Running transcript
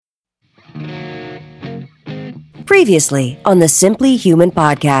Previously on the Simply Human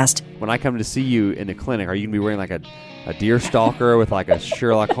podcast. When I come to see you in the clinic, are you going to be wearing like a deer stalker with like a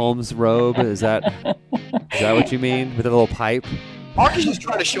Sherlock Holmes robe? Is that what you mean? With a little pipe? Mark is just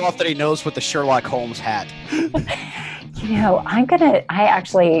trying to show off that he knows what the Sherlock Holmes hat. You know, I'm gonna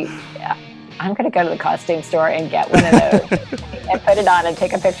go to the costume store and get one of those and put it on and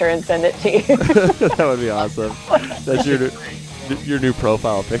take a picture and send it to you. That would be awesome. That's your new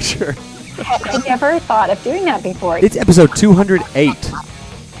profile picture. I never thought of doing that before. It's episode 208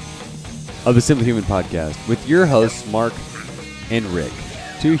 of the Simply Human podcast with your hosts, Mark and Rick.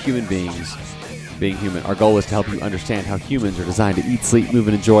 Two human beings being human. Our goal is to help you understand how humans are designed to eat, sleep, move,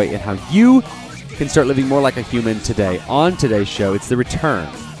 and enjoy, and how you can start living more like a human today. On today's show, it's the return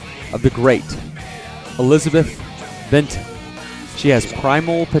of the great Elizabeth Benton. She has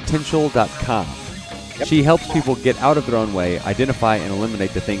primalpotential.com. Yep. She helps people get out of their own way, identify and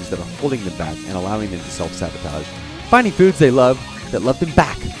eliminate the things that are holding them back and allowing them to self-sabotage, finding foods they love that love them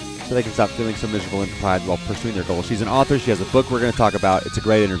back so they can stop feeling so miserable and deprived while pursuing their goals. She's an author. She has a book we're going to talk about. It's a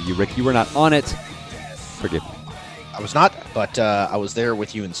great interview. Rick, you were not on it. Forgive me. I was not, but I was there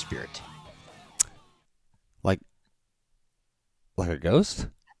with you in spirit. Like a ghost?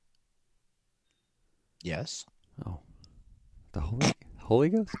 Yes. Oh. The Holy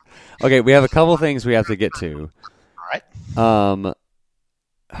Ghost? Okay, we have a couple things we have to get to. All right. Oh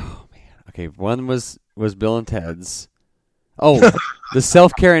man. Okay, one was Bill and Ted's. Oh, the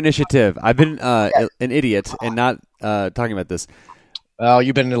self-care initiative. I've been an idiot and not talking about this. Well,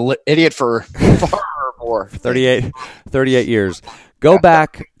 you've been an idiot for far more. 38 years. Go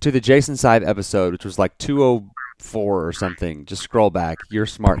back to the Jason Sibe episode, which was like 204 or something. Just scroll back. You're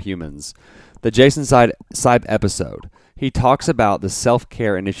smart humans. The Jason Sibe episode. He talks about the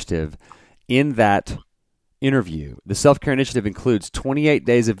self-care initiative in that interview. The self-care initiative includes 28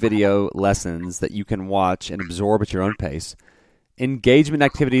 days of video lessons that you can watch and absorb at your own pace, engagement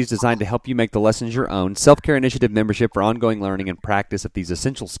activities designed to help you make the lessons your own, self-care initiative membership for ongoing learning and practice of these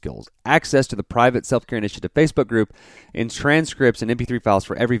essential skills, access to the private self-care initiative Facebook group, and transcripts and MP3 files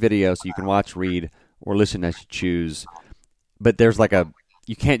for every video so you can watch, read, or listen as you choose. But there's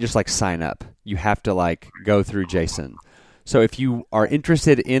you can't just sign up. You have to go through Jason. So if you are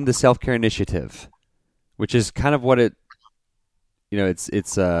interested in the self-care initiative, which is kind of what it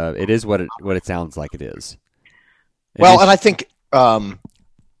is what it sounds like it is. And I think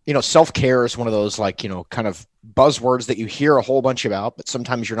self-care is one of those kind of buzzwords that you hear a whole bunch about, but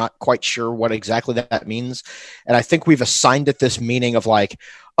sometimes you're not quite sure what exactly that means. And I think we've assigned it this meaning of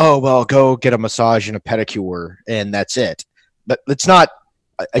go get a massage and a pedicure and that's it. But it's not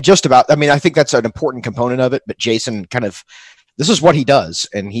I think that's an important component of it, but Jason this is what he does,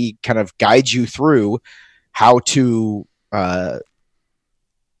 and he kind of guides you through how to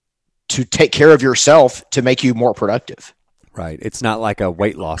take care of yourself to make you more productive. Right. It's not like a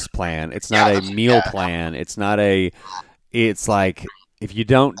weight loss plan. It's not a meal plan. It's like if you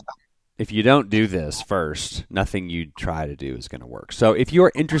don't do this first, nothing you try to do is going to work. So if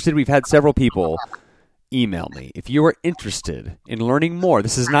you're interested, we've had several people email me. If you are interested in learning more,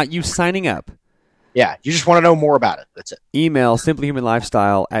 this is not you signing up. Yeah, you just want to know more about it. That's it. Email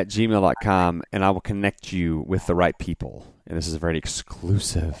simplyhumanlifestyle@gmail.com, and I will connect you with the right people. And this is a very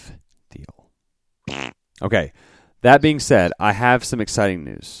exclusive deal. Okay, that being said, I have some exciting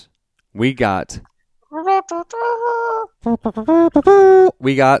news. We got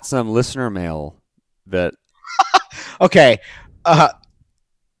some listener mail that... Okay,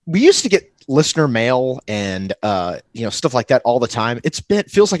 we used to get listener mail and stuff like that all the time.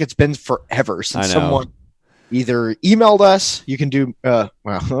 Feels like it's been forever since someone either emailed us. You can do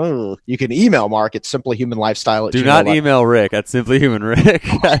you can email Mark at simplyhumanlifestyle. Do not email Rick at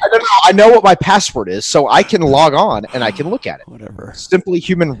simplyhumanrick. I know what my password is, so I can log on and I can look at it. Whatever.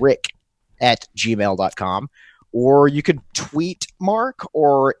 Simplyhumanrick at gmail.com. Or you could tweet Mark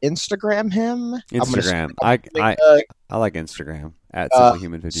or Instagram him. Instagram. I like Instagram at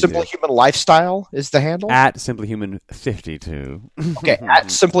simplyhuman52. Simply Human Lifestyle is the handle. At simplyhuman52. Okay, at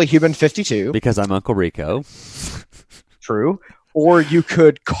simplyhuman52. Because I'm Uncle Rico. True. Or you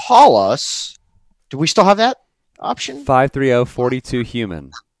could call us. Do we still have that option?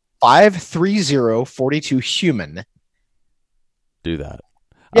 530-42-HUMAN. 530-42-HUMAN. Do that.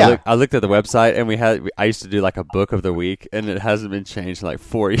 Yeah. I looked at the website, and I used to do a book of the week, and it hasn't been changed in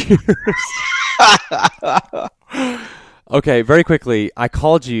 4 years. Okay, very quickly, I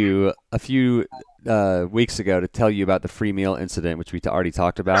called you a few weeks ago to tell you about the free meal incident, which we already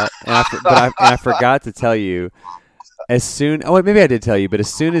talked about, but I forgot to tell you. Maybe I did tell you, but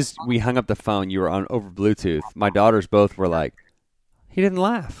as soon as we hung up the phone, you were over Bluetooth. My daughters both were like, "He didn't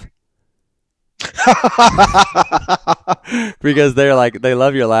laugh." Because they're like, they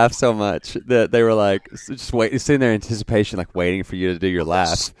love your laugh so much that they were like just sitting there in anticipation, like waiting for you to do your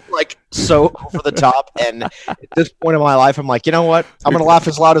laugh. Like so over the top. And at this point in my life, I'm like, you know what? I'm going to laugh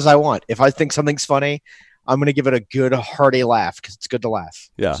as loud as I want. If I think something's funny, I'm going to give it a good hearty laugh because it's good to laugh.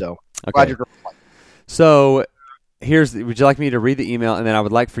 Yeah. So okay. Glad you're. So would you like me to read the email, and then I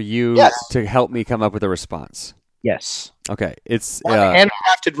would like for you to help me come up with a response? Yes. Okay. It's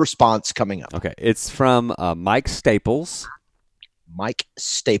handcrafted response coming up. Okay. It's from Mike Staples. Mike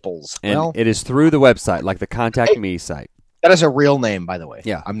Staples. And well, it is through the website, like the Contact Me site. That is a real name, by the way.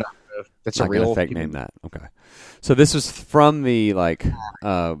 Yeah. I'm not. That's not a real fake name. That. Okay. So this was from the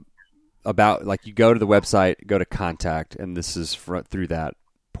about like you go to the website, go to Contact, and this is through that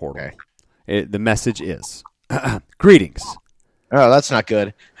portal. Okay. The message is greetings. Oh, that's not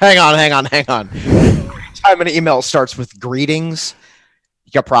good. Hang on. Every time an email starts with greetings,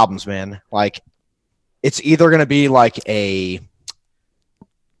 you got problems, man. Like, it's either going to be like a...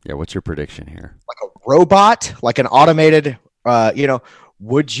 Yeah, what's your prediction here? Like a robot, like an automated,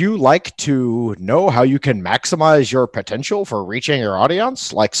 would you like to know how you can maximize your potential for reaching your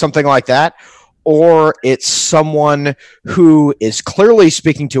audience? Like something like that. Or it's someone who is clearly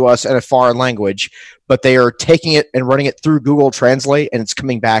speaking to us in a foreign language, but they are taking it and running it through Google Translate, and it's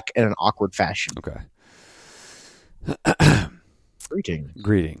coming back in an awkward fashion. Okay.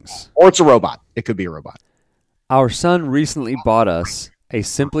 Greetings. Or it's a robot. It could be a robot. Our son recently bought us a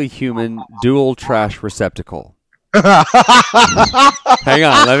Simply Human dual trash receptacle. Hang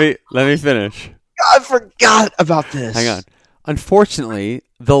on, let me finish. I forgot about this. Hang on. Unfortunately,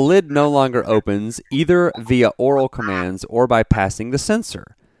 the lid no longer opens either via oral commands or by passing the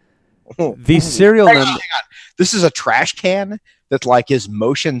sensor. The serial number. Hang on. This is a trash can that like is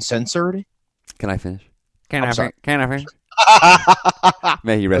motion censored. Can I finish? Can I finish?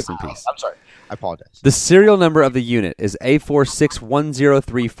 May he rest in peace. I'm sorry. I apologize. The serial number of the unit is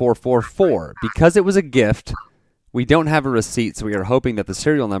A461034444. Because it was a gift, we don't have a receipt, so we are hoping that the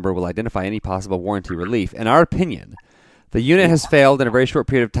serial number will identify any possible warranty relief. In our opinion, the unit has failed in a very short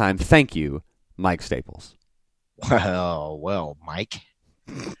period of time. Thank you, Mike Staples. Well, Mike.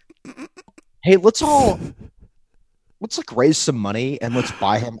 Hey, let's like raise some money and let's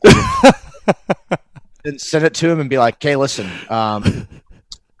buy him and send it to him and be like, "Hey, listen,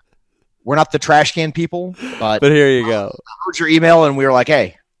 we're not the trash can people, but here you go. I heard your email and we were like,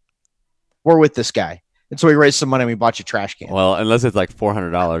 hey, we're with this guy." And so we raised some money and we bought you a trash can. Well, unless it's like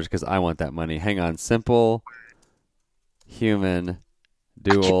 $400 because I want that money. Hang on. Simple Human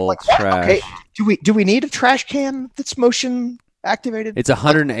dual trash. Okay. Do we need a trash can that's motion activated? It's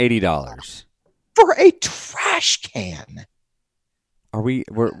 $180 for a trash can.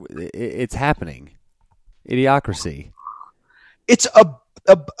 It's happening. Idiocracy. It's a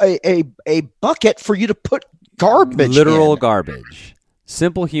bucket for you to put garbage Literal in. Garbage.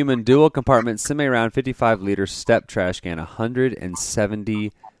 Simple Human dual compartment semi-round 55-liter step trash can,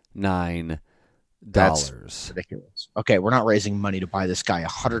 $179. That's ridiculous. Okay, we're not raising money to buy this guy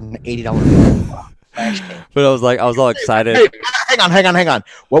 $180 trash can. But I was all excited. Hey, hang on.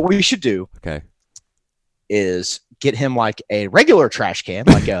 What we should do is get him like a regular trash can,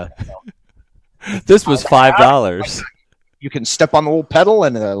 like a This was $5. You can step on the little pedal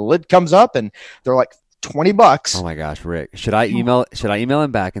and the lid comes up and they're like $20. Oh my gosh, Rick. Should I email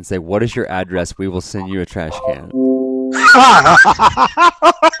him back and say, "What is your address? We will send you a trash can."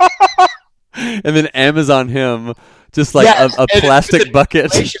 And then Amazon him just like a plastic bucket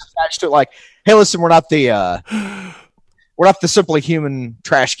attached to it, like, "Hey, listen, we're not the Simply Human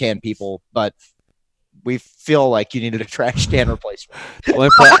trash can people, but we feel like you needed a trash can replacement."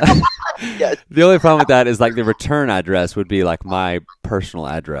 The only problem with that is like the return address would be like my personal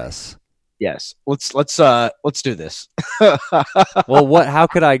address. Yes. Let's do this. Well, how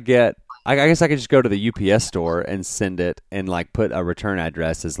could I get? I guess I could just go to the UPS store and send it and like put a return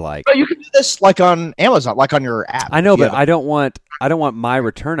address as like. No, you can do this like on Amazon, like on your app. I know, but I don't want my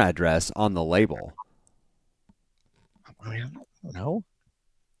return address on the label. I don't know.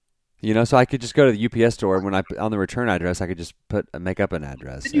 You know, so I could just go to the UPS store and when I put on the return address, I could just make up an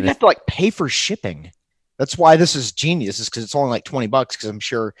address. Then you have to like pay for shipping. That's why this is genius, is because it's only like $20 because I'm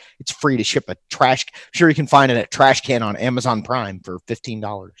sure it's free to ship a trash. I'm sure you can find a trash can on Amazon Prime for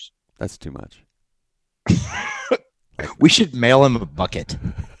 $15. That's too much. We should mail him a bucket.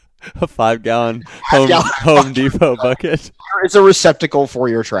 A 5-gallon Home Depot bucket. It's a receptacle for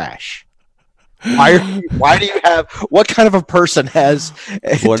your trash. Why do you have? What kind of a person has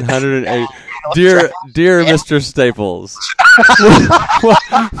 108? Dear Mr. Staples,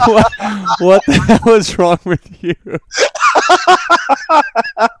 what the hell is wrong with you?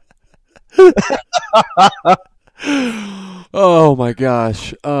 Oh my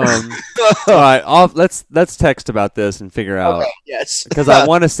gosh. All right, let's text about this and figure out. Okay, yes. Because I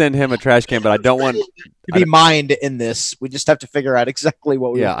want to send him a trash can, but I don't want to be mined in this. We just have to figure out exactly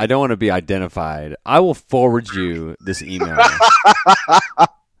what we. Yeah, I don't want to be identified. I will forward you this email.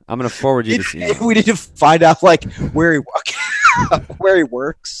 I'm going to forward you this email. We need to find out where he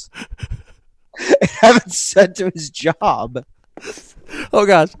works. I haven't sent him his job. Oh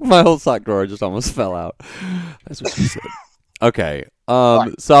gosh, my whole sock drawer just almost fell out. That's what she said. Okay.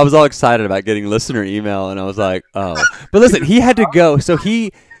 So I was all excited about getting listener email, and I was like, oh. But listen, he had to go. So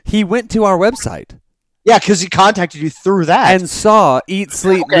he went to our website. Yeah, because he contacted you through that. And saw Eat,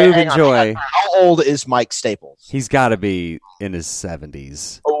 Sleep, Move, Enjoy. How old is Mike Staples? He's got to be in his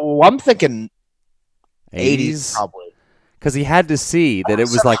 70s. Oh, I'm thinking 80s probably. Because he had to see that it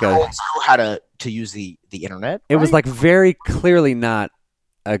was like how to use the internet. It was like very clearly not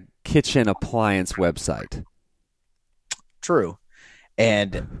a kitchen appliance website. True.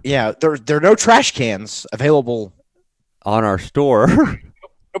 And yeah, there are no trash cans available on our store.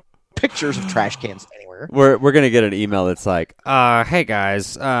 No pictures of trash cans anywhere. We're gonna get an email that's like, hey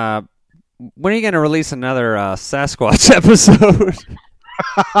guys, when are you gonna release another Sasquatch episode?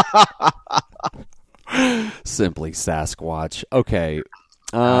 Simply Sasquatch. Okay.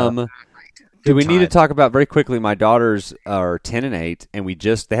 Do we need to talk about very quickly? My daughters are 10 and 8, and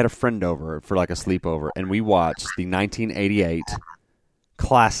they had a friend over for like a sleepover, and we watched the 1988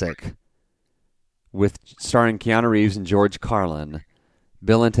 classic with starring Keanu Reeves and George Carlin,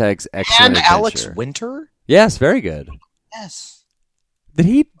 Bill and Ted's Excellent Adventure. Alex Winter? Yes, very good. Yes. Did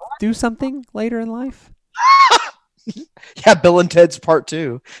he do something later in life? Yeah, Bill and Ted's Part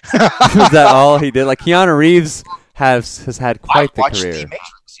 2. Is that all he did? Like Keanu Reeves has had quite the career. The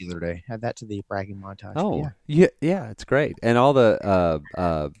Matrix the other day. Had that to the bragging montage. Oh, yeah, it's great. And all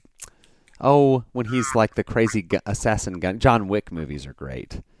the when he's like the crazy assassin gun. John Wick movies are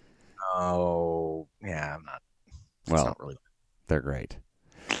great. Oh, yeah, I'm not. Well, not really. They're great.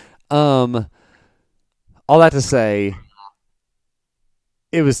 All that to say,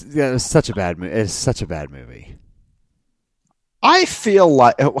 it was such a bad movie. It's such a bad movie. I feel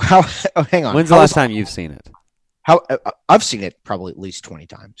like hang on. When's the last time you've seen it? I've seen it probably at least 20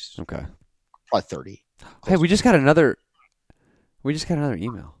 times. Okay. Probably 30. Hey, we just got another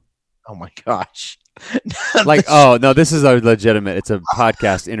email. Oh my gosh. Oh no, this is a legitimate. It's a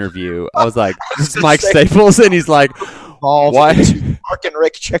podcast interview. I was like, this is Mike Staples, and he's like, why? Mark and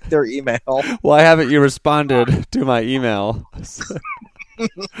Rick check their email. Why haven't you responded to my email?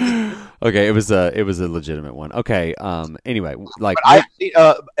 Okay, it was a legitimate one. Okay. Anyway,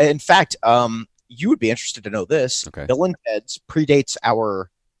 in fact, you would be interested to know this. Okay. Bill and Ted's predates our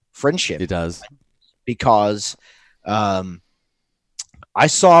friendship. It does. Because I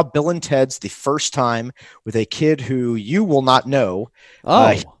saw Bill and Ted's the first time with a kid who you will not know.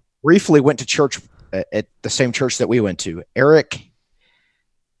 He briefly went to church at the same church that we went to. Eric,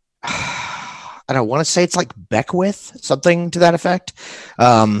 I don't want to say it's like Beckwith, something to that effect.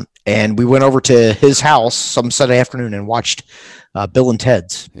 And we went over to his house some Sunday afternoon and watched Bill and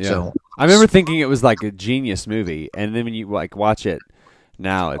Ted's. Yeah. So I remember thinking it was like a genius movie, and then when you like watch it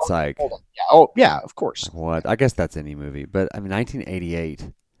now, it's like, yeah, of course. What? I guess that's any movie, but I mean,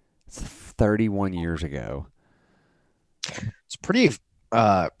 1988. It's 31 years ago. It's pretty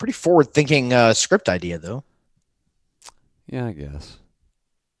forward-thinking script idea, though. Yeah, I guess.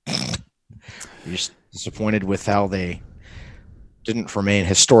 You're just disappointed with how they didn't remain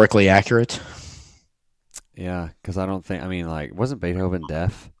historically accurate? Yeah, because I don't think... I mean, like, wasn't Beethoven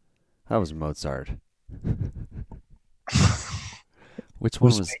deaf? That was Mozart. Which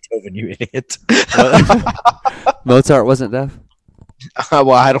one was... Beethoven, you idiot. Mozart wasn't deaf?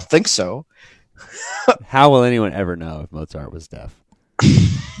 Well, I don't think so. How will anyone ever know if Mozart was deaf?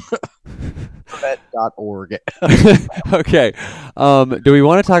 Vet.org. Okay. Do we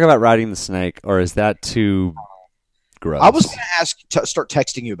want to talk about riding the snake, or is that too gross? I was going to start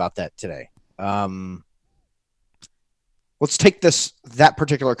texting you about that today. Let's take that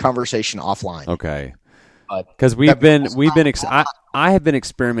particular conversation offline. Okay. Because I have been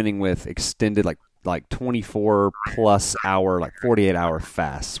experimenting with extended like 24 plus hour, like 48 hour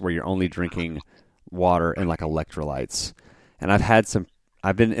fasts where you're only drinking water and like electrolytes. And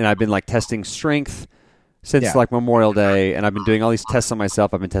I've been like testing strength since like Memorial Day, and I've been doing all these tests on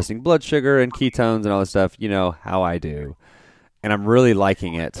myself. I've been testing blood sugar and ketones and all this stuff, you know how I do. And I'm really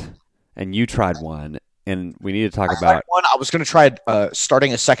liking it. And you tried one, and we need to talk about one. I was going to try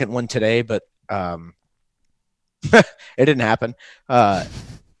starting a second one today, but it didn't happen.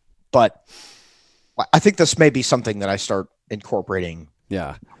 But I think this may be something that I start incorporating.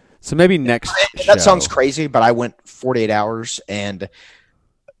 Yeah. So maybe next show. That sounds crazy, but I went 48 hours and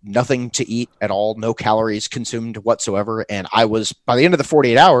nothing to eat at all, no calories consumed whatsoever. And I was, by the end of the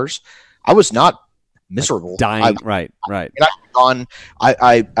 48 hours, I was not miserable. Dying. Right. I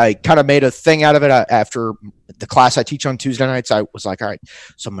kind of made a thing out of it after the class I teach on Tuesday nights. I was like, all right,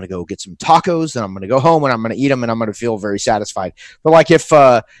 so I'm going to go get some tacos, then I'm going to go home and I'm going to eat them and I'm going to feel very satisfied. But like if,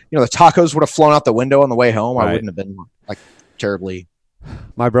 the tacos would have flown out the window on the way home, I wouldn't have been like terribly.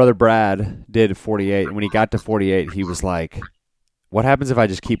 My brother Brad did 48. And when he got to 48, he was like, what happens if I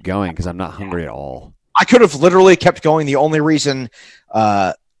just keep going? Because I'm not hungry at all. I could have literally kept going. The only reason,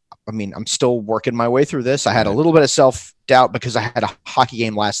 I'm still working my way through this. I had a little bit of self-doubt because I had a hockey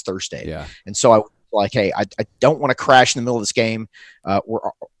game last Thursday. Yeah. And so I was like, hey, I don't want to crash in the middle of this game.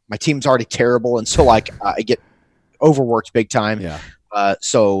 My team's already terrible. And so I get overworked big time. Yeah.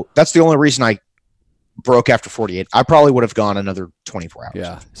 So that's the only reason I broke after 48. I probably would have gone another 24 hours.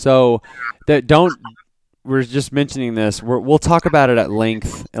 Yeah. So we're just mentioning this. We'll talk about it at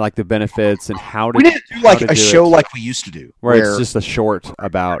length, like the benefits and how to. We need to do like a show like we used to do, where it's just a short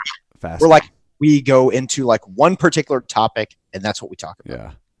about fasting. We're like we go into like one particular topic, and that's what we talk about.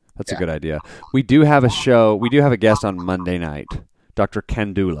 Yeah, that's a good idea. We do have a show. We do have a guest on Monday night, Dr.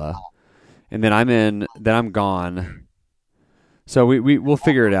 Kandula, and then I'm gone. So we'll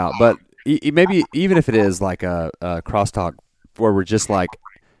figure it out. But maybe even if it is like a crosstalk where we're just like.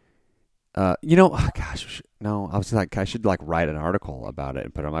 I was like, I should like write an article about it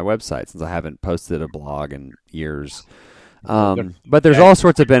and put it on my website since I haven't posted a blog in years. But there's all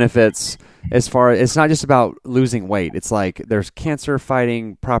sorts of benefits as far as it's not just about losing weight. It's like there's cancer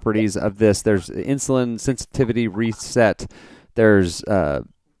fighting properties of this. There's insulin sensitivity reset. There's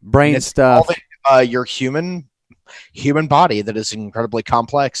brain stuff. Your human body that is incredibly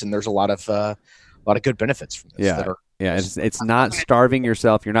complex, and there's a lot of good benefits from this. Yeah. Yeah, it's not starving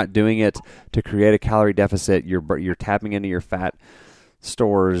yourself. You're not doing it to create a calorie deficit. You're tapping into your fat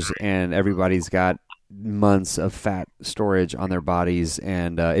stores, and everybody's got months of fat storage on their bodies,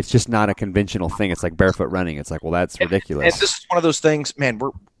 and it's just not a conventional thing. It's like barefoot running. It's like, well, that's ridiculous. And this is one of those things, man.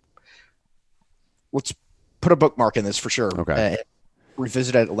 Let's put a bookmark in this for sure. Okay.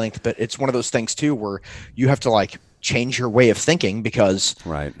 Revisit it at length, but it's one of those things too where you have to like change your way of thinking because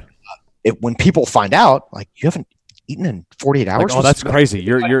when people find out, like you haven't eaten in 48 hours. Like, oh, that's crazy.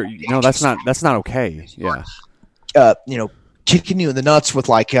 That's not okay. Yeah. Kicking you in the nuts with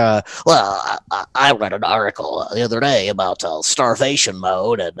like, I read an article the other day about starvation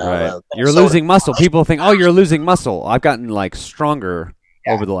mode and you're losing muscle. People think, oh, you're losing muscle. I've gotten like stronger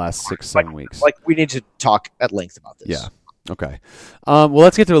over the last 6-7 weeks. Like we need to talk at length about this. Yeah. Okay. Well,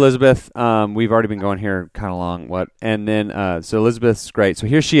 let's get to Elizabeth. We've already been going here kind of long. And then, so Elizabeth's great. So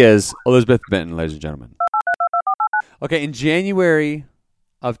here she is, Elizabeth Benton, ladies and gentlemen. Okay, in January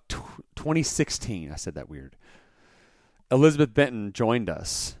of 2016, I said that weird, Elizabeth Benton joined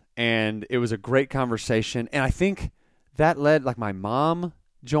us, and it was a great conversation. And I think that led, like my mom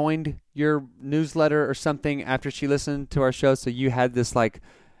joined your newsletter or something after she listened to our show, so you had this like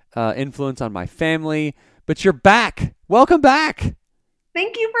influence on my family. But you're back. Welcome back.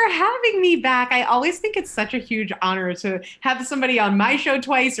 Thank you for having me back. I always think it's such a huge honor to have somebody on my show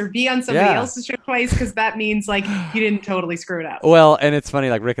twice or be on somebody else's show twice, because that means like you didn't totally screw it up. Well, and it's funny,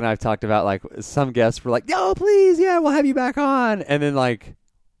 like Rick and I have talked about like some guests were like, "No, please, we'll have you back on," and then like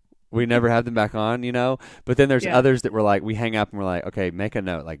we never have them back on, But then there's others that were like, we hang up and we're like, okay, make a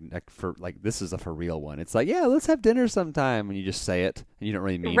note, like for like this is a for real one. It's like, yeah, let's have dinner sometime, and you just say it and you don't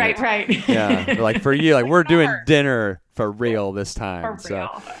really mean it. Right. Yeah, but like for you, like we're doing dinner for real this time. For real.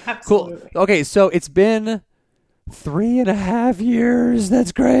 So Absolutely. Cool. Okay, so it's been 3.5 years.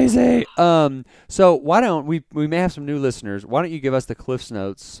 That's crazy. So why don't we may have some new listeners. Why don't you give us the Cliff's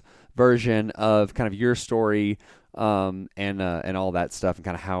Notes version of kind of your story, and all that stuff, and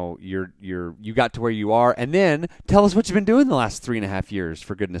kind of how you got to where you are, and then tell us what you've been doing the last 3.5 years,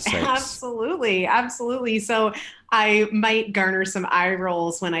 for goodness sakes. Absolutely. So I might garner some eye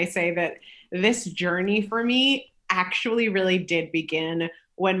rolls when I say that this journey for me actually really did begin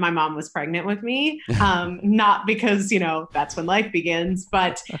when my mom was pregnant with me. Not because, that's when life begins,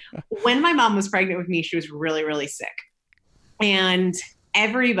 but when my mom was pregnant with me, she was really, really sick. And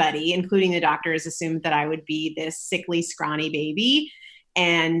everybody, including the doctors, assumed that I would be this sickly, scrawny baby.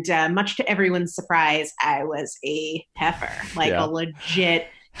 And much to everyone's surprise, I was a heifer, a legit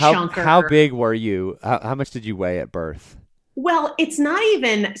chunker. How big were you? How much did you weigh at birth? Well, it's not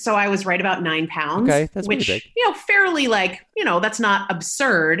even, so I was right about 9 pounds. Okay, that's which, pretty big. Fairly that's not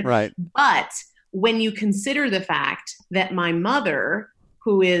absurd. Right. But when you consider the fact that my mother,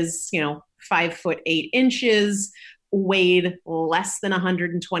 who is, 5'8", weighed less than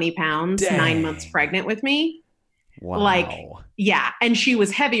 120 pounds, Dang. 9 months pregnant with me. Wow. Like, yeah. And she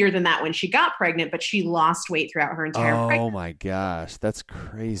was heavier than that when she got pregnant, but she lost weight throughout her entire pregnancy. Oh my gosh. That's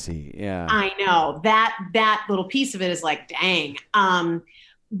crazy. Yeah. I know that little piece of it is like, dang,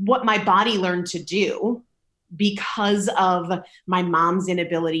 what my body learned to do because of my mom's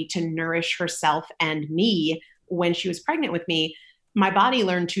inability to nourish herself and me when she was pregnant with me, my body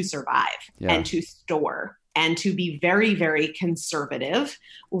learned to survive and to store and to be very, very conservative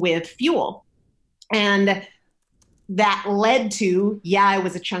with fuel. And that led to, I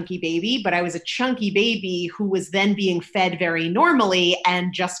was a chunky baby, but I was a chunky baby who was then being fed very normally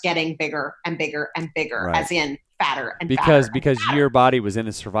and just getting bigger and bigger and bigger, right. as in fatter and because fatter and fatter. Your body was in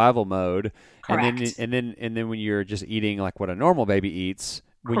a survival mode. Correct. And then when you're just eating like what a normal baby eats,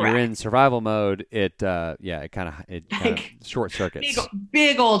 when Correct. you're in survival mode, it kind of short circuits.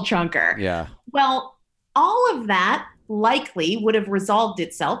 Big old chunker. Yeah. Well, all of that likely would have resolved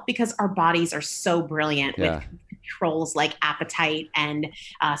itself because our bodies are so brilliant with controls like appetite and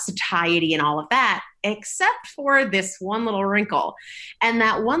satiety and all of that, except for this one little wrinkle. And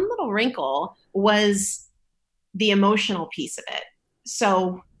that one little wrinkle was the emotional piece of it.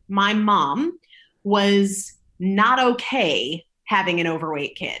 So my mom was not okay having an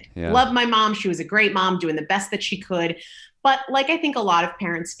overweight kid. Yeah. Loved my mom. She was a great mom, doing the best that she could. But like I think a lot of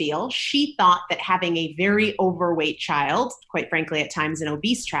parents feel, she thought that having a very overweight child, quite frankly, at times an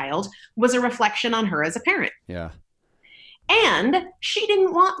obese child, was a reflection on her as a parent. Yeah. And she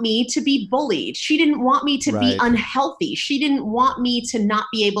didn't want me to be bullied. She didn't want me to be unhealthy. She didn't want me to not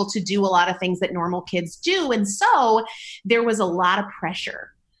be able to do a lot of things that normal kids do. And so there was a lot of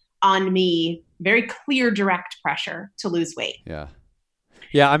pressure on me, very clear, direct pressure to lose weight. Yeah.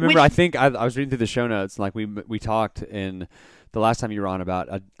 Yeah, I remember. I think I was reading through the show notes. Like we talked in the last time you were on about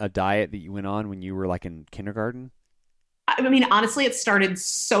a diet that you went on when you were like in kindergarten. I mean, honestly, it started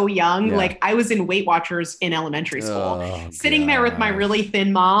so young. Yeah. Like I was in Weight Watchers in elementary school, sitting there with my really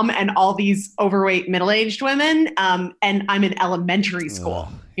thin mom and all these overweight middle-aged women. And I'm in elementary school,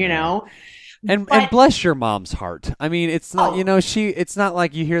 you know. And bless your mom's heart. I mean, it's not, it's not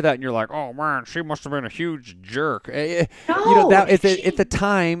like you hear that and you're like, oh man, she must have been a huge jerk. No, at the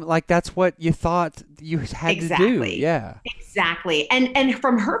time, like that's what you thought you had to do. Yeah, exactly. And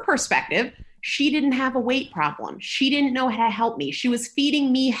from her perspective, she didn't have a weight problem. She didn't know how to help me. She was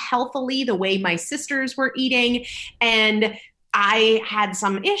feeding me healthily the way my sisters were eating, and I had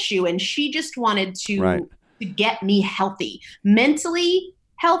some issue, and she just wanted to get me healthy, mentally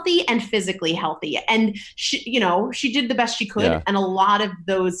healthy and physically healthy. And she did the best she could. Yeah. And a lot of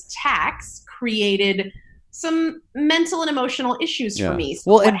those tacks created some mental and emotional issues for me. So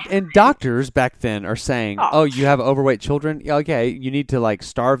well, and doctors back then are saying, oh, you have overweight children? Okay, you need to like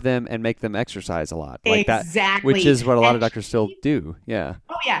starve them and make them exercise a lot. Like exactly. That, which is what a lot of doctors still do. Yeah.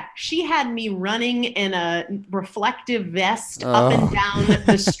 Oh, yeah. She had me running in a reflective vest up and down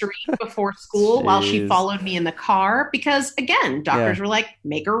the street before school while she followed me in the car because, again, doctors were like,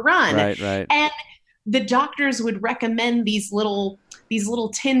 make her run. Right. And the doctors would recommend these little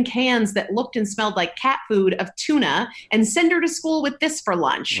tin cans that looked and smelled like cat food of tuna and send her to school with this for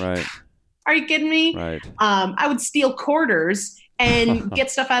lunch. Right. Are you kidding me? Right. I would steal quarters and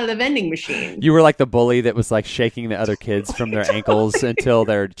get stuff out of the vending machine. You were like the bully that was like shaking the other kids from their ankles until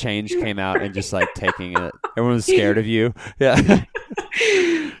their change came out and just like taking it. Everyone was scared of you. Yeah.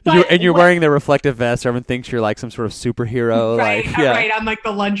 You're wearing the reflective vest. Everyone thinks you're like some sort of superhero. Right. Like, Right. I'm like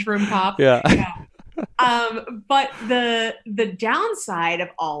the lunchroom cop. Yeah. But the downside of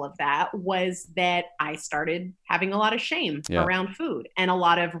all of that was that I started having a lot of shame around food and a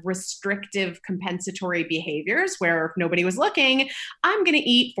lot of restrictive compensatory behaviors where if nobody was looking, I'm going to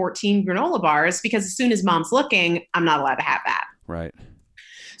eat 14 granola bars because as soon as mom's looking, I'm not allowed to have that. Right.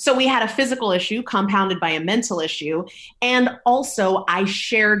 So we had a physical issue compounded by a mental issue. And also I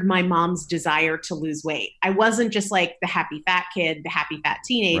shared my mom's desire to lose weight. I wasn't just like the happy fat kid, the happy fat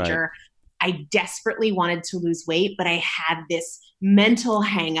teenager. Right. I desperately wanted to lose weight, but I had this mental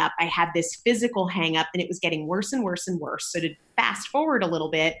hang up. I had this physical hang up and it was getting worse and worse and worse. So to fast forward a little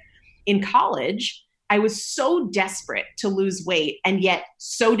bit, in college, I was so desperate to lose weight and yet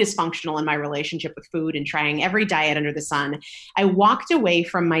so dysfunctional in my relationship with food and trying every diet under the sun. I walked away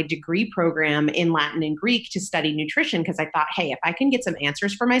from my degree program in Latin and Greek to study nutrition because I thought, hey, if I can get some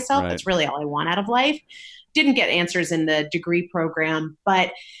answers for myself, that's really all I want out of life. Didn't get answers in the degree program,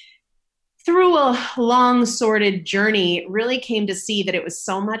 but through a long, sordid journey, really came to see that it was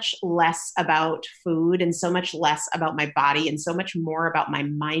so much less about food and so much less about my body and so much more about my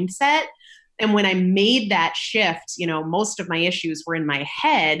mindset. And when I made that shift, most of my issues were in my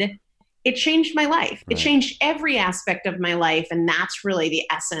head it changed my life. It Right. changed every aspect of my life. And that's really the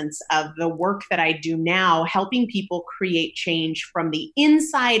essence of the work that I do now, helping people create change from the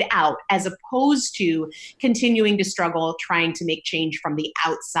inside out, as opposed to continuing to struggle, trying to make change from the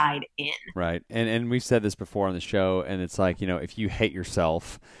outside in. Right. And we've said this before on the show, and it's like, if you hate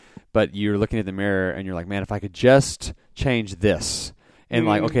yourself, but you're looking at the mirror and you're like, man, if I could just change this. And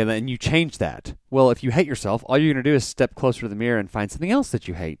like, okay, then you change that. Well, if you hate yourself, all you're going to do is step closer to the mirror and find something else that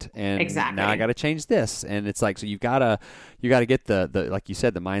you hate. And Exactly. now I got to change this. And it's like, so you got to get the, like you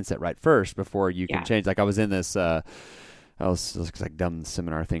said, the mindset right first before you can change. Like I was in this, it was like dumb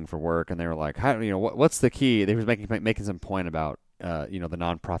seminar thing for work. And they were like, how, what's the key? They were making some point about, the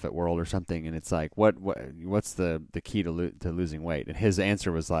nonprofit world or something. And it's like, what's the key to losing weight? And his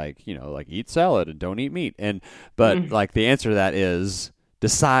answer was like, like eat salad and don't eat meat. But like the answer to that is,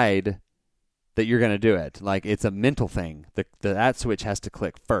 decide that you're going to do it. Like it's a mental thing. That switch has to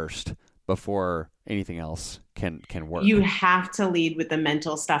click first before anything else can work. You have to lead with the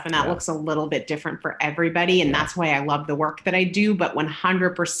mental stuff, and that looks a little bit different for everybody. And that's why I love the work that I do. But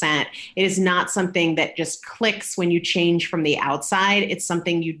 100%, it is not something that just clicks when you change from the outside. It's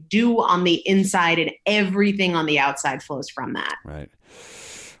something you do on the inside, and everything on the outside flows from that. Right.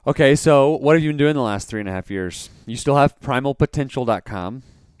 Okay, so what have you been doing the last 3.5 years? You still have primalpotential.com.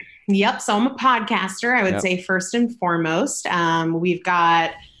 Yep. So I'm a podcaster, I would say, first and foremost. We've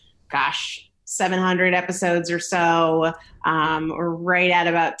got, 700 episodes or so. We're right at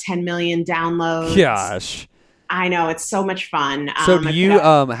about 10 million downloads. Gosh. I know. It's so much fun. So do you,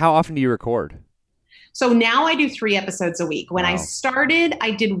 how often do you record? So now I do 3 episodes a week. When I started,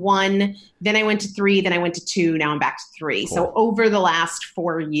 I did 1, then I went to 3, then I went to 2, now I'm back to 3. Cool. So over the last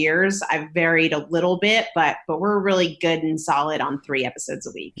 4 years, I've varied a little bit, but we're really good and solid on 3 episodes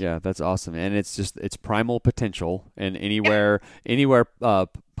a week. Yeah, that's awesome. And it's Primal Potential, and anywhere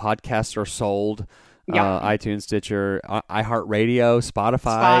podcasts are sold, iTunes, Stitcher, iHeartRadio,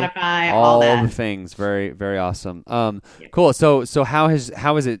 Spotify, all the things. Very, very awesome. Cool. So how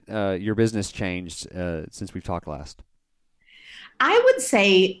has it your business changed since we've talked last? I would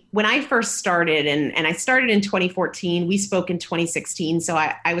say when I first started, and I started in 2014, we spoke in 2016. So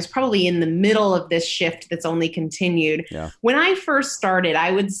I was probably in the middle of this shift that's only continued. Yeah. When I first started,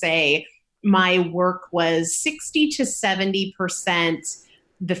 I would say my work was 60 to 70%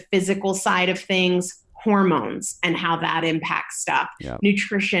 the physical side of things, hormones and how that impacts stuff,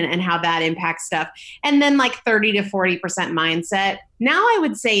 nutrition and how that impacts stuff, and then like 30 to 40% mindset. Now I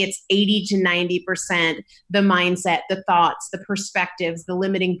would say it's 80 to 90% the mindset, the thoughts, the perspectives, the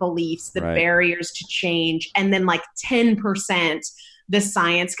limiting beliefs, the barriers to change, and then like 10% the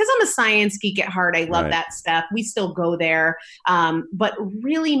science, because I'm a science geek at heart. I love that stuff. We still go there. But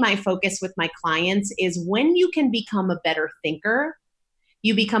really my focus with my clients is when you can become a better thinker,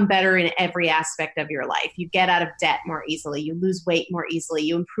 you become better in every aspect of your life. You get out of debt more easily. You lose weight more easily.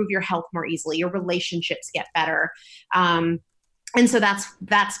 You improve your health more easily. Your relationships get better. And so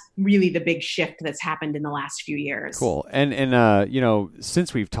that's really the big shift that's happened in the last few years. Cool. And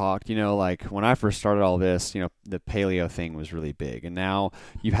since we've talked, like when I first started all this, the paleo thing was really big. And now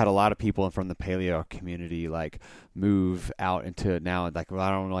you've had a lot of people from the paleo community like move out into now like, well,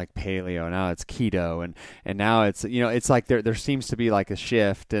 I don't like paleo. Now it's keto. And now it's, it's like there seems to be like a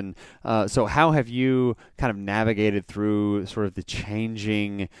shift. And so how have you kind of navigated through sort of the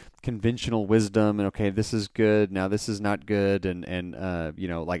changing conventional wisdom and okay, this is good, now this is not good, and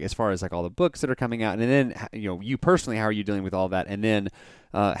like as far as like all the books that are coming out, and then you personally, how are you dealing with all that, and then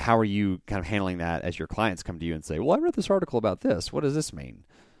how are you kind of handling that as your clients come to you and say, well, I read this article about this, what does this mean?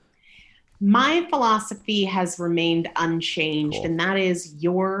 My philosophy has remained unchanged, and that is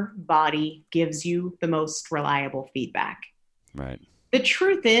your body gives you the most reliable feedback. Right. The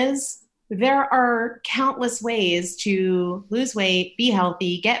truth is, there are countless ways to lose weight, be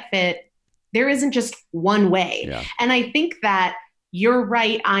healthy, get fit. There isn't just one way. Yeah. And I think that you're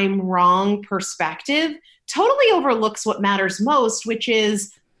right, I'm wrong perspective totally overlooks what matters most, which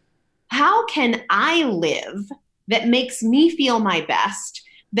is how can I live that makes me feel my best,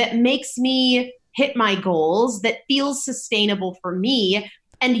 that makes me hit my goals, that feels sustainable for me.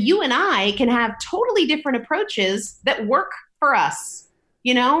 And you and I can have totally different approaches that work for us.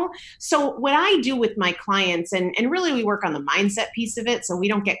 So what I do with my clients, and really we work on the mindset piece of it, so we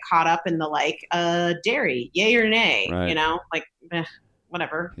don't get caught up in the dairy, yay or nay,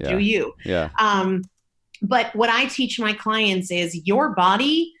 whatever, do you. Yeah. But what I teach my clients is your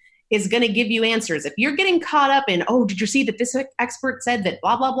body is going to give you answers. If you're getting caught up in, oh, did you see that this expert said that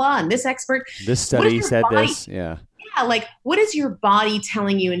blah, blah, blah, and this expert. This study said this, yeah. Yeah, like what is your body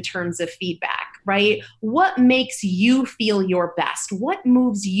telling you in terms of feedback? right? What makes you feel your best? What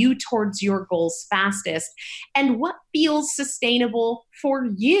moves you towards your goals fastest? And what feels sustainable for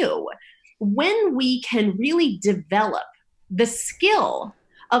you? When we can really develop the skill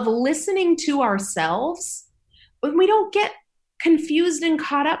of listening to ourselves, when we don't get confused and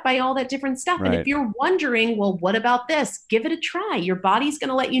caught up by all that different stuff. Right. And if you're wondering, well, what about this? Give it a try. Your body's going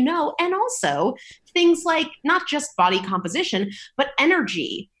to let you know. And also things like not just body composition, but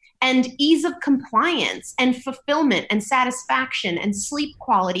energy and ease of compliance and fulfillment and satisfaction and sleep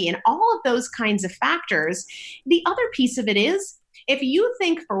quality and all of those kinds of factors. The other piece of it is, if you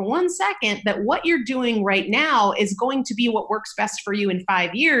think for 1 second that what you're doing right now is going to be what works best for you in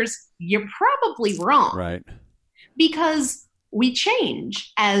 5 years, you're probably wrong. Right. Because we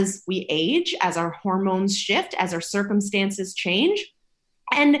change as we age, as our hormones shift, as our circumstances change.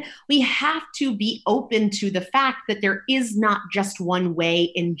 And we have to be open to the fact that there is not just one way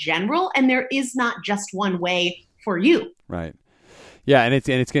in general, and there is not just one way for you. Right. Yeah, and it's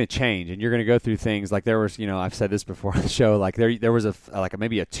going to change, and you're going to go through things like there was, I've said this before on the show, like there was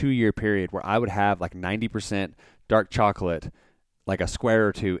maybe a 2-year period where I would have like 90% dark chocolate, like a square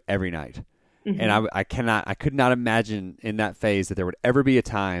or two every night. Mm-hmm. And I could not imagine in that phase that there would ever be a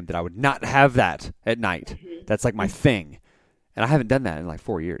time that I would not have that at night. Mm-hmm. That's like my thing. And I haven't done that in like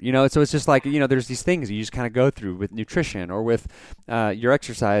 4 years, so it's just like, there's these things you just kind of go through with nutrition or with your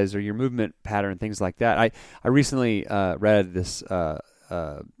exercise or your movement pattern, things like that. I recently read this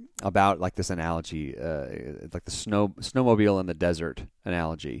about like this analogy, like the snowmobile in the desert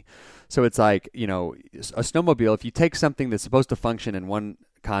analogy. So it's like, a snowmobile, if you take something that's supposed to function in one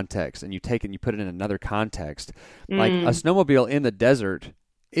context and you take it and you put it in another context, like a snowmobile in the desert,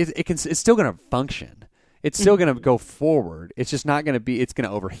 it's still going to function. It's still going to go forward. It's just not going to be, it's going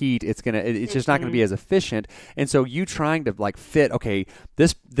to overheat. It's just not going to be as efficient. And so you trying to like fit, okay,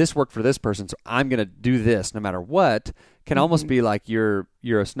 this worked for this person, so I'm going to do this no matter what, can almost be like you're a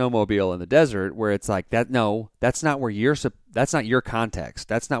snowmobile in the desert where it's like that. No, that's not where that's not your context.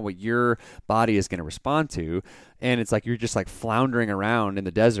 That's not what your body is going to respond to. And it's like, you're just like floundering around in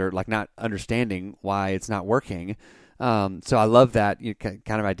the desert, like not understanding why it's not working. So I love that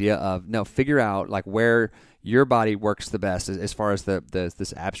kind of idea of figure out like where your body works the best as far as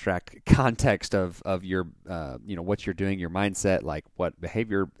this abstract context of your what you're doing, your mindset, like what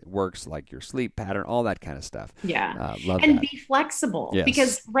behavior works, like your sleep pattern, all that kind of stuff. Yeah, love and that. Be flexible. Yes.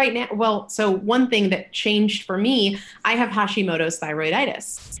 Because right now, so one thing that changed for me, I have Hashimoto's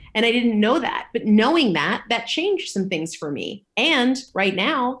thyroiditis, and I didn't know that, but knowing that changed some things for me. And right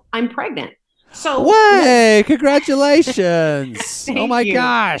now, I'm pregnant. So way, congratulations! Oh my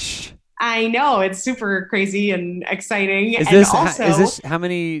gosh! I know, it's super crazy and exciting. Is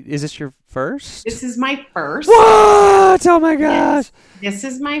this your first? This is my first. What? Oh my gosh! This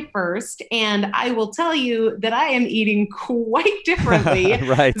is my first, and I will tell you that I am eating quite differently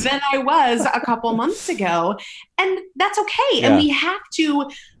right. than I was a couple months ago, and that's okay. Yeah. And we have to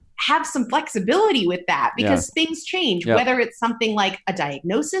have some flexibility with that because things change, whether it's something like a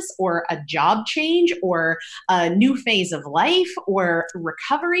diagnosis or a job change or a new phase of life or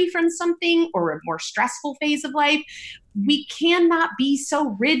recovery from something or a more stressful phase of life. We cannot be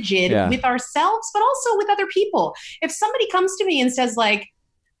so rigid with ourselves, but also with other people. If somebody comes to me and says like,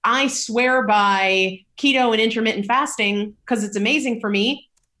 I swear by keto and intermittent fasting because it's amazing for me,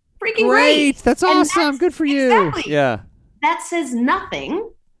 freaking great. That's awesome. Good for you. Exactly. Yeah. That says nothing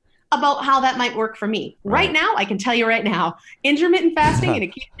about how that might work for me. Right now, I can tell you right now, intermittent fasting and a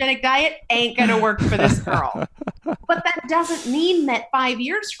ketogenic diet ain't going to work for this girl. But that doesn't mean that 5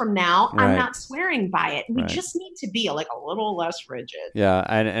 years from now, I'm not swearing by it. We just need to be a little less rigid. Yeah,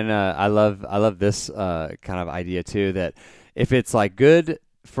 and I love this kind of idea too, that if it's like good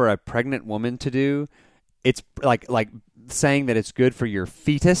for a pregnant woman to do, it's like saying that it's good for your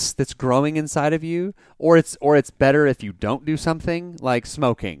fetus that's growing inside of you, or it's better if you don't do something like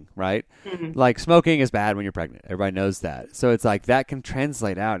smoking, right? Mm-hmm. Like smoking is bad when you're pregnant. Everybody knows that. So it's like that can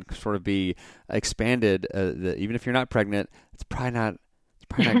translate out and sort of be expanded. Even if you're not pregnant, it's probably not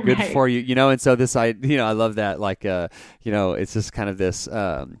good for you, And so this, I love that. Like, it's just kind of this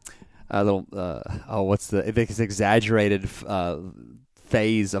little it's exaggerated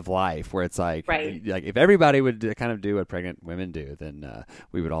phase of life where it's like if everybody would kind of do what pregnant women do, then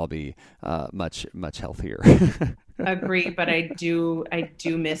we would all be much healthier. Agree, but I do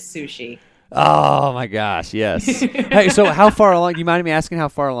miss sushi. Oh my gosh, yes. Hey, so how far along? Do you mind me asking how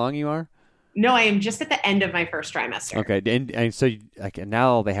far along you are? No, I am just at the end of my first trimester. Okay, and so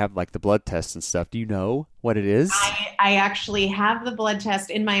now they have like the blood tests and stuff. Do you know what it is? I actually have the blood test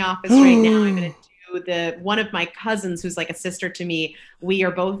in my office right now. I'm going to the one of my cousins who's like a sister to me. We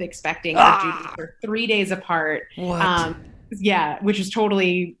are both expecting our due dates are 3 days apart. What? Yeah, which is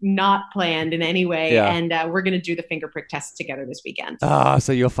totally not planned in any way. Yeah. And we're going to do the finger prick test together this weekend.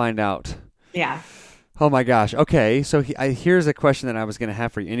 So you'll find out. Yeah. Oh my gosh. Okay. So here's a question that I was going to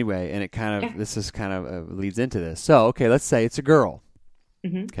have for you anyway. And it kind of, this is kind of leads into this. So, okay, let's say it's a girl.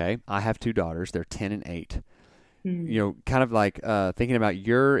 Mm-hmm. Okay. I have 2 daughters. They're 10 and 8. Mm-hmm. You know, kind of like thinking about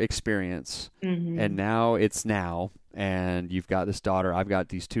your experience Mm-hmm. and now, and you've got this daughter. I've got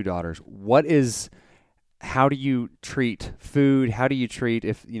these 2 daughters. How do you treat food? How do you treat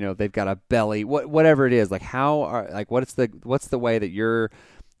if, you know, they've got a belly, whatever it is, like what's the way that you're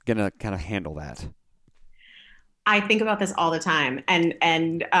going to kind of handle that? I think about this all the time. And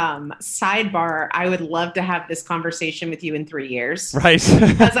sidebar, I would love to have this conversation with you in 3 years. Right.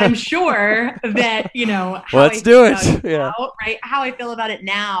 Because I'm sure that, you know, Let's do it. Yeah. Right. How I feel about it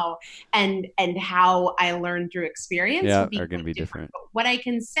now and how I learned through experience are going going to be different. But what I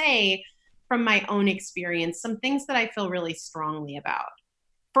can say from my own experience, some things that I feel really strongly about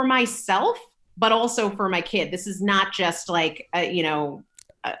for myself, but also for my kid. This is not just like,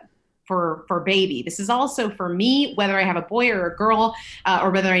 for baby. This is also for me, whether I have a boy or a girl, or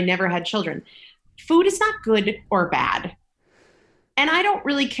whether I never had children. Food is not good or bad. And I don't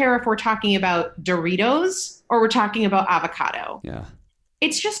really care if we're talking about Doritos or we're talking about avocado. Yeah.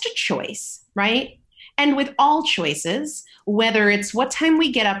 It's just a choice, right? And with all choices, whether it's what time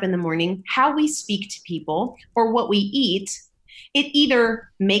we get up in the morning, how we speak to people, or what we eat, it either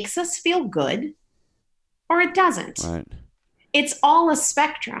makes us feel good or it doesn't. Right. It's all a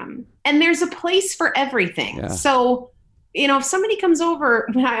spectrum, and there's a place for everything. Yeah. So, you know, if somebody comes over,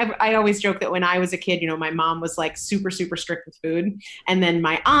 I always joke that when I was a kid, you know, my mom was like super, super strict with food. And then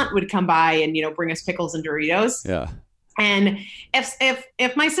my aunt would come by and, you know, bring us pickles and Doritos. Yeah. And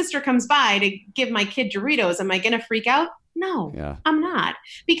if my sister comes by to give my kid Doritos, am I going to freak out? No, I'm not.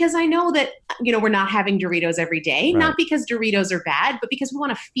 Because I know that, you know, we're not having Doritos every day, not because Doritos are bad, but because we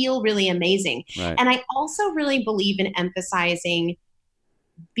want to feel really amazing. Right. And I also really believe in emphasizing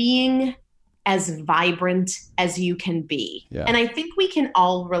being as vibrant as you can be. Yeah. And I think we can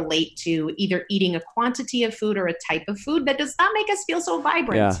all relate to either eating a quantity of food or a type of food that does not make us feel so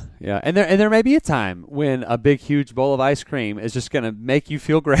vibrant. Yeah, yeah. And there may be a time when a big, huge bowl of ice cream is just going to make you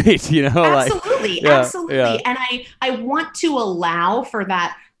feel great, you know? Absolutely, absolutely. Yeah. And I want to allow for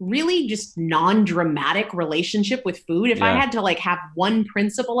that really just non-dramatic relationship with food. If I had to like have one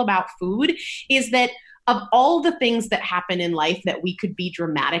principle about food, is that of all the things that happen in life that we could be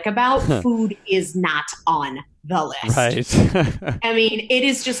dramatic about, food is not on the list. Right. I mean, it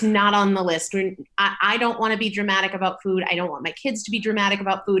is just not on the list. I don't want to be dramatic about food. I don't want my kids to be dramatic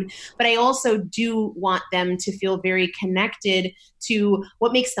about food, but I also do want them to feel very connected to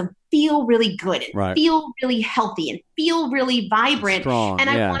what makes them feel really good and feel really healthy and feel really vibrant. Strong, and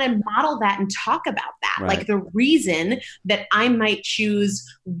I want to model that and talk about that. Right. Like the reason that I might choose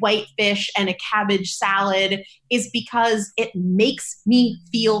white fish and a cabbage salad is because it makes me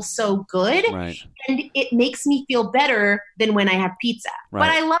feel so good. Right. And it makes me feel better than when I have pizza. Right. But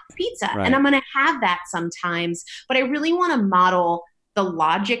I love pizza and I'm going to have that sometimes. But I really want to model the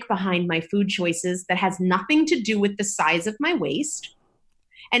logic behind my food choices that has nothing to do with the size of my waist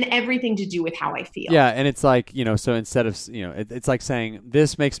and everything to do with how I feel. Yeah, and it's like, you know, so instead of, you know, it's like saying,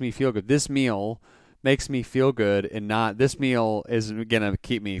 this makes me feel good. This meal makes me feel good, and not, this meal is going to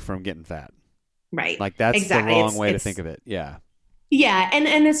keep me from getting fat. Right. Like, that's exactly. the wrong way to think of it. Yeah. Yeah.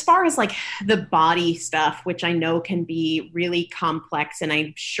 And as far as like the body stuff, which I know can be really complex, and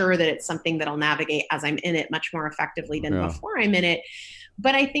I'm sure that it's something that I'll navigate as I'm in it much more effectively than before I'm in it.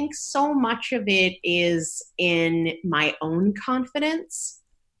 But I think so much of it is in my own confidence.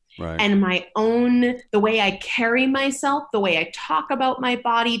 Right. And the way I carry myself, the way I talk about my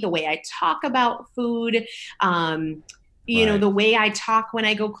body, the way I talk about food, you know, the way I talk when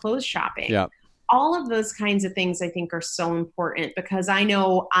I go clothes shopping. Yeah. All of those kinds of things I think are so important, because I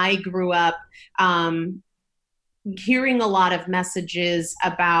know I grew up hearing a lot of messages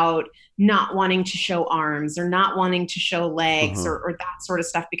about not wanting to show arms or not wanting to show legs or that sort of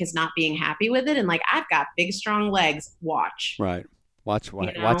stuff, because not being happy with it. And like, I've got big, strong legs. Watch. Right. Watch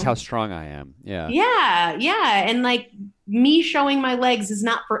how strong I am. Yeah. Yeah. Yeah. And like, me showing my legs is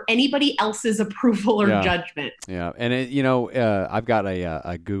not for anybody else's approval or judgment. Yeah. And it, you know, I've got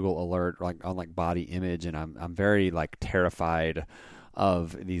a Google alert like on like body image, and I'm very like terrified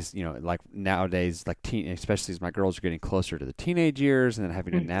of these, you know, like nowadays, like especially as my girls are getting closer to the teenage years and then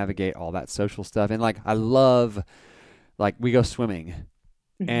having to navigate all that social stuff. And like, I love, like, we go swimming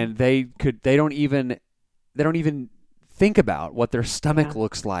and they don't even think about what their stomach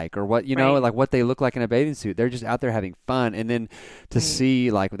looks like or what, like what they look like in a bathing suit. They're just out there having fun. And then to see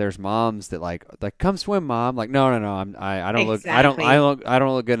like there's moms that like come swim, mom. Like, no, I don't look, I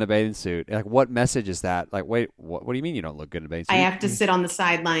don't look good in a bathing suit. Like, what message is that? Like, wait, what do you mean you don't look good in a bathing suit? I have to sit on the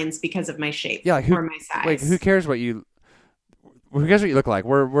sidelines because of my shape like or my size. Like, who cares what you look like?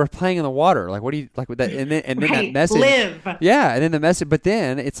 We're playing in the water. Like, what do you like with that? And then that message, live. Yeah, and then the message. But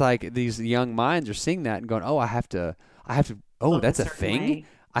then it's like these young minds are seeing that and going, oh, I have to. Oh, that's a thing. Way.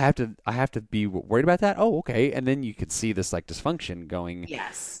 I have to be worried about that. Oh, okay. And then you could see this like dysfunction going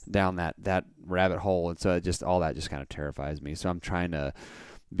down that rabbit hole, and so just all that just kind of terrifies me. So I'm trying to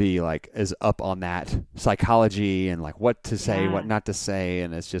be like as up on that psychology and like what to say, what not to say,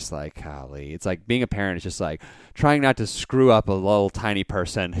 and it's just like, golly, it's like being a parent is just like trying not to screw up a little tiny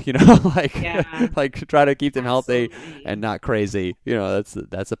person, like like try to keep them healthy and not crazy.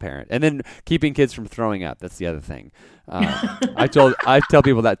 That's a parent. And then keeping kids from throwing up, that's the other thing. I tell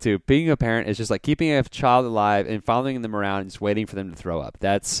people that too. Being a parent is just like keeping a child alive and following them around and just waiting for them to throw up.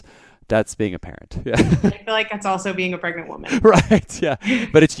 That's being a parent. Yeah. I feel like that's also being a pregnant woman. Right. Yeah.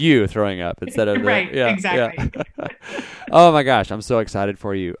 But it's you throwing up instead of right. Yeah, exactly. Yeah. Oh my gosh, I'm so excited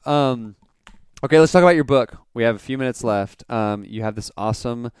for you. Okay, let's talk about your book. We have a few minutes left. You have this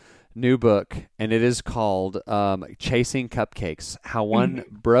awesome new book, and it is called Chasing Cupcakes: How One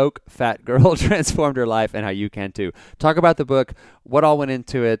Broke Fat Girl Transformed Her Life and How You Can Too. Talk about the book. What all went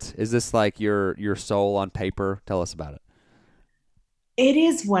into it? Is this like your soul on paper? Tell us about it. It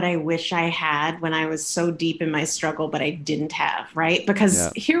is what I wish I had when I was so deep in my struggle, but I didn't have, right?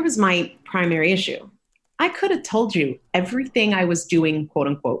 Because here was my primary issue. I could have told you everything I was doing, quote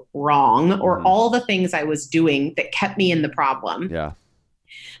unquote, wrong, or all the things I was doing that kept me in the problem. Yeah.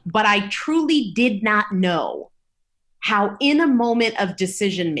 But I truly did not know how in a moment of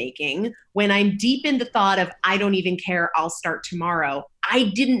decision making, when I'm deep in the thought of, I don't even care, I'll start tomorrow,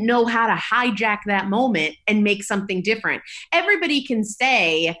 I didn't know how to hijack that moment and make something different. Everybody can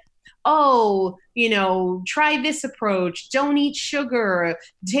say, oh, try this approach, don't eat sugar,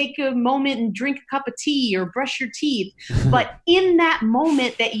 take a moment and drink a cup of tea or brush your teeth. But in that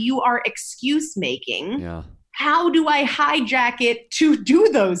moment that you are excuse making, how do I hijack it to do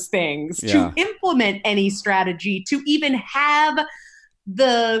those things, to implement any strategy, to even have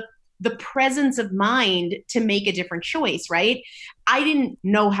the presence of mind to make a different choice, right? I didn't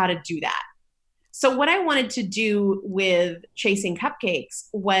know how to do that. So what I wanted to do with Chasing Cupcakes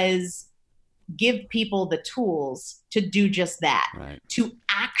was give people the tools to do just that, to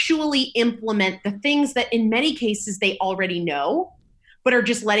actually implement the things that in many cases they already know, but are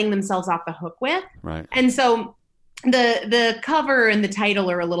just letting themselves off the hook with. Right. And so the cover and the title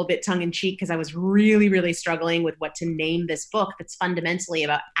are a little bit tongue in cheek because I was really, really struggling with what to name this book that's fundamentally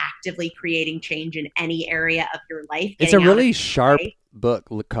about actively creating change in any area of your life. It's a really sharp book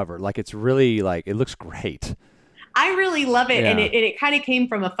cover. Like, it's really like, it looks great. I really love it. And it kind of came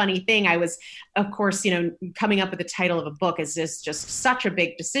from a funny thing. I was, of course, coming up with the title of a book is just such a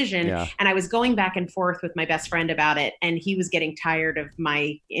big decision. Yeah. And I was going back and forth with my best friend about it. And he was getting tired of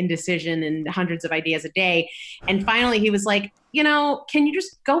my indecision and hundreds of ideas a day. And finally he was like, can you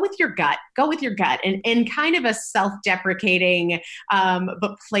just go with your gut? Go with your gut. And in kind of a self-deprecating,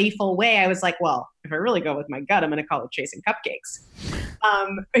 but playful way, I was like, well, if I really go with my gut, I'm going to call it Chasing Cupcakes.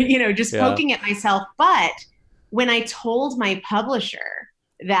 Just poking at myself. But when I told my publisher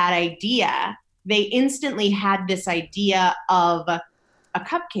that idea, they instantly had this idea of a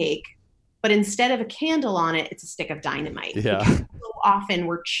cupcake, but instead of a candle on it, it's a stick of dynamite. Yeah. Because so often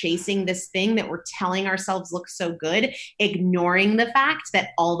we're chasing this thing that we're telling ourselves looks so good, ignoring the fact that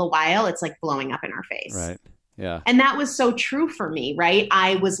all the while it's like blowing up in our face. Right. Yeah. And that was so true for me, right?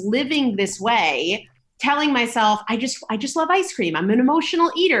 I was living this way, telling myself, I just love ice cream. I'm an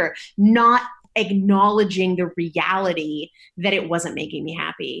emotional eater, not acknowledging the reality that it wasn't making me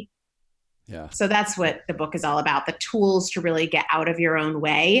happy. Yeah. So that's what the book is all about, the tools to really get out of your own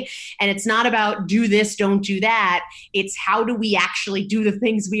way. And it's not about do this, don't do that. It's how do we actually do the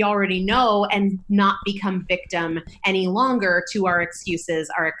things we already know and not become victim any longer to our excuses,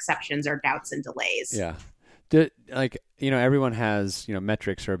 our exceptions, our doubts and delays. Yeah. Everyone has,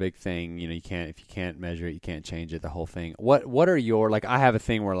 metrics are a big thing. If you can't measure it, you can't change it, the whole thing. What are your, I have a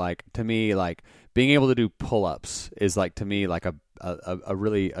thing where, to me, being able to do pull-ups is, to me, a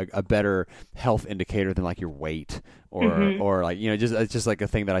really better health indicator than, your weight or it's just a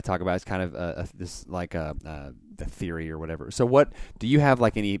thing that I talk about. It's kind of the theory or whatever. So what, do you have,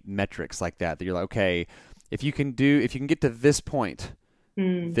 any metrics like that you're like, okay, if you can get to this point,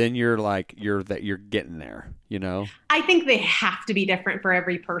 then you're getting there, you know? I think they have to be different for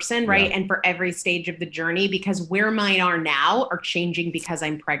every person, right? Yeah. And for every stage of the journey, because where mine are now are changing because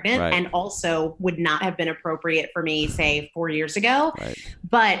I'm pregnant, Right. and also would not have been appropriate for me, say, 4 years ago. Right.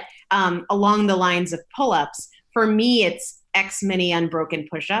 But along the lines of pull-ups, for me, it's X many unbroken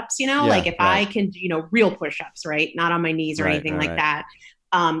push-ups, you know, Yeah, like if right. I can do, real push-ups, right? Not on my knees or Right, anything right, like right.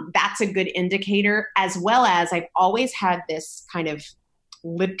 that. That's a good indicator, as well as I've always had this kind of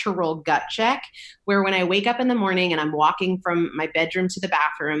literal gut check where when I wake up in the morning and I'm walking from my bedroom to the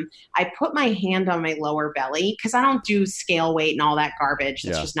bathroom, I put my hand on my lower belly because I don't do scale weight and all that garbage.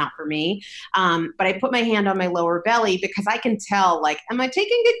 That's just not for me. But I put my hand on my lower belly because I can tell, like, am I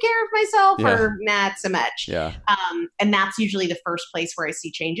taking good care of myself or not so much? Yeah. And that's usually the first place where I see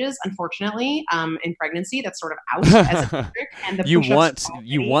changes. Unfortunately, in pregnancy, that's sort of out as a metric. And the you push-ups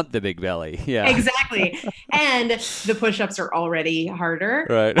want the big belly. Yeah. Exactly. And the push-ups are already harder.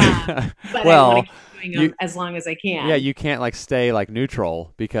 Right. But Well, I want to keep doing them as long as I can. Yeah, you can't like stay like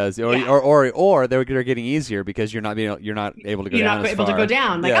neutral because or they're getting easier because you're not able to go down. You're not able to go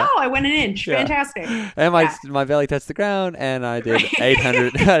down. Like, I went an inch. Yeah. Fantastic. And my belly touched the ground, and I did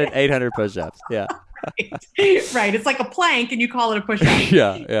 800 800 push-ups. Yeah. Right. It's like a plank, and you call it a push-up.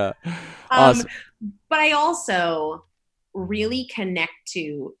 Yeah. Awesome. But I also really connect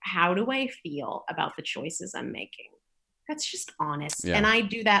to how do I feel about the choices I'm making. That's just honest. Yeah. And I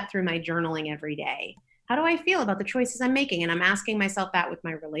do that through my journaling every day. How do I feel about the choices I'm making? And I'm asking myself that with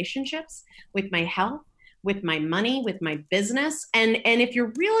my relationships, with my health, with my money, with my business. And if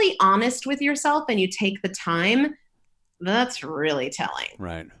you're really honest with yourself and you take the time, that's really telling.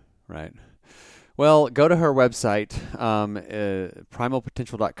 Right. Well, go to her website,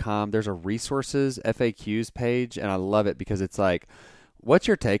 primalpotential.com. There's a resources FAQs page, and I love it because it's like, what's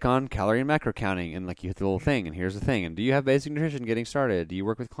your take on calorie and macro counting? And like you hit the little thing, and here's the thing. And do you have basic nutrition getting started? Do you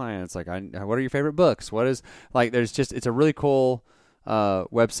work with clients? Like, what are your favorite books? What is like? It's a really cool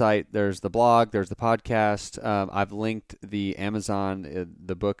website. There's the blog. There's the podcast. I've linked the Amazon,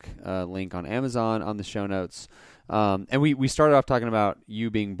 the book link on Amazon on the show notes. And we started off talking about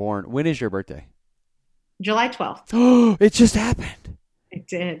you being born. When is your birthday? July 12th. Oh, it just happened. It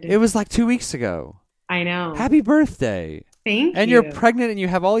did. It was like 2 weeks ago. I know. Happy birthday. Thank you. And you're pregnant and you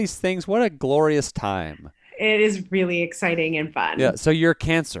have all these things. What a glorious time. It is really exciting and fun. Yeah. So you're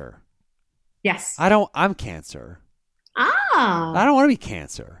Cancer. Yes. I'm Cancer. Ah. I don't want to be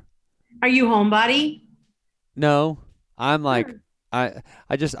Cancer. Are you homebody? No. I'm like, I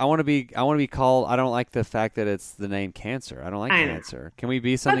want to be called. I don't like the fact that it's the name Cancer. I don't like Cancer. Can we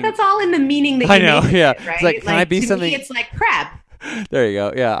be something? But that's all in the meaning that you I know. make Yeah. it, right? It's like, can I be to something? Me, it's like crab. There you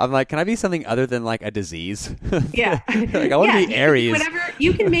go. Yeah. I'm like, can I be something other than like a disease? Yeah. Like, I want to be Aries. Whatever.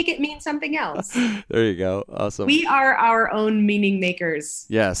 You can make it mean something else. There you go. Awesome. We are our own meaning makers.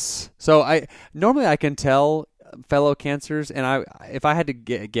 Yes. So I can tell fellow Cancers, and if I had to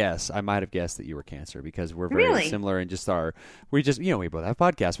guess, I might have guessed that you were Cancer because we're very similar in just we both have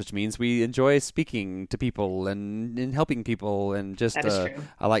podcasts, which means we enjoy speaking to people and helping people, and just that is true.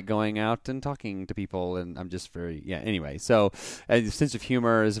 I like going out and talking to people, and I'm just anyway. So the sense of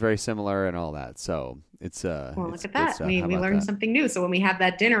humor is very similar and all that. So it's look at that. We learned learned something new. So when we have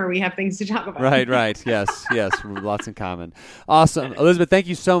that dinner, we have things to talk about. Right. Yes. Lots in common. Awesome. Elizabeth, thank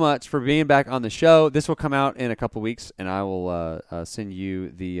you so much for being back on the show. This will come out in a couple weeks, and I will send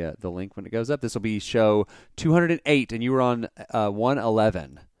you the link when it goes up. This will be show 208, and you were on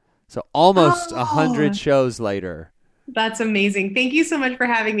 111. So almost 100 shows later. That's amazing. Thank you so much for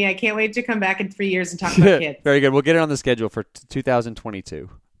having me. I can't wait to come back in 3 years and talk about kids. Very good. We'll get it on the schedule for 2022.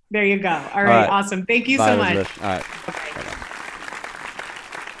 There you go. All right. Awesome. Thank you so much. Elizabeth. All right. Okay.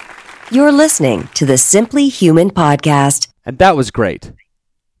 You're listening to the Simply Human podcast. And that was great.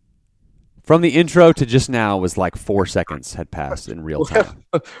 From the intro to just now was like 4 seconds had passed in real time.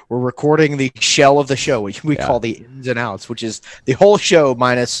 We're recording the shell of the show, which we call the ins and outs, which is the whole show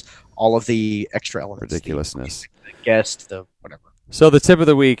minus all of the extra elements. Ridiculousness. The guest, the whatever. So the tip of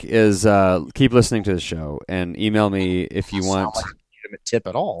the week is keep listening to the show and email me if you want. Not like a legitimate tip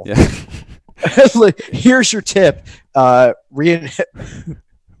at all. Yeah. Here's your tip. Read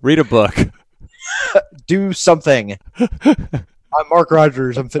a book. Do something. I'm Mark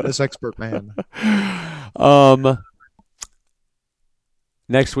Rogers. I'm fitness expert, man.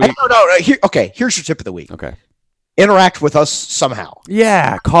 Next week. No. Here's your tip of the week. Okay. Interact with us somehow.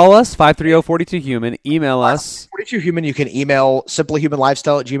 Yeah. Call us, 530-42-HUMAN. Email us. 42human. You can email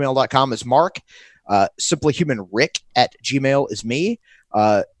simplyhumanlifestyle@gmail.com is Mark. Simplyhumanrick@gmail is me.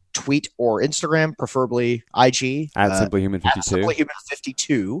 Tweet or Instagram, preferably IG. At simplyhuman52.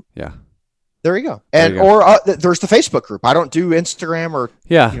 Simplyhuman52. Yeah. There you go. And or there's the Facebook group. I don't do Instagram or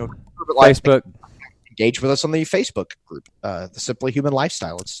but Facebook. Engage with us on the Facebook group, the Simply Human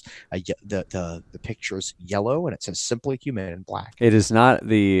Lifestyle. It's the picture is yellow and it says Simply Human in black. It is not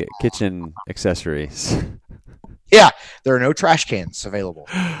the kitchen accessories. Yeah, there are no trash cans available.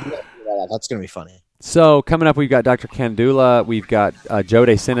 That's going to be funny. So coming up, we've got Dr. Kandula. We've got Joe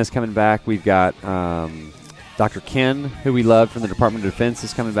DeCinas coming back. We've got Dr. Ken, who we love from the Department of Defense,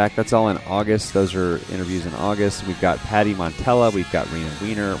 is coming back. That's all in August. Those are interviews in August. We've got Patty Montella. We've got Rena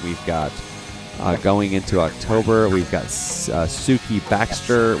Wiener. We've got going into October, we've got Suki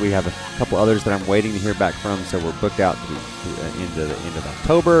Baxter. We have a couple others that I'm waiting to hear back from, so we're booked out to into the end of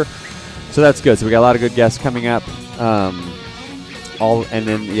October. So that's good. So we got a lot of good guests coming up. So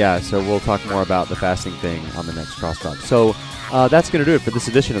we'll talk more about the fasting thing on the next Crosstalk. So that's going to do it for this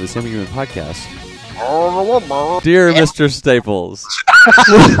edition of the Simply Human Podcast. Dear Mr. Staples,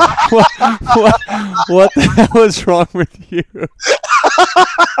 what the hell is wrong with you?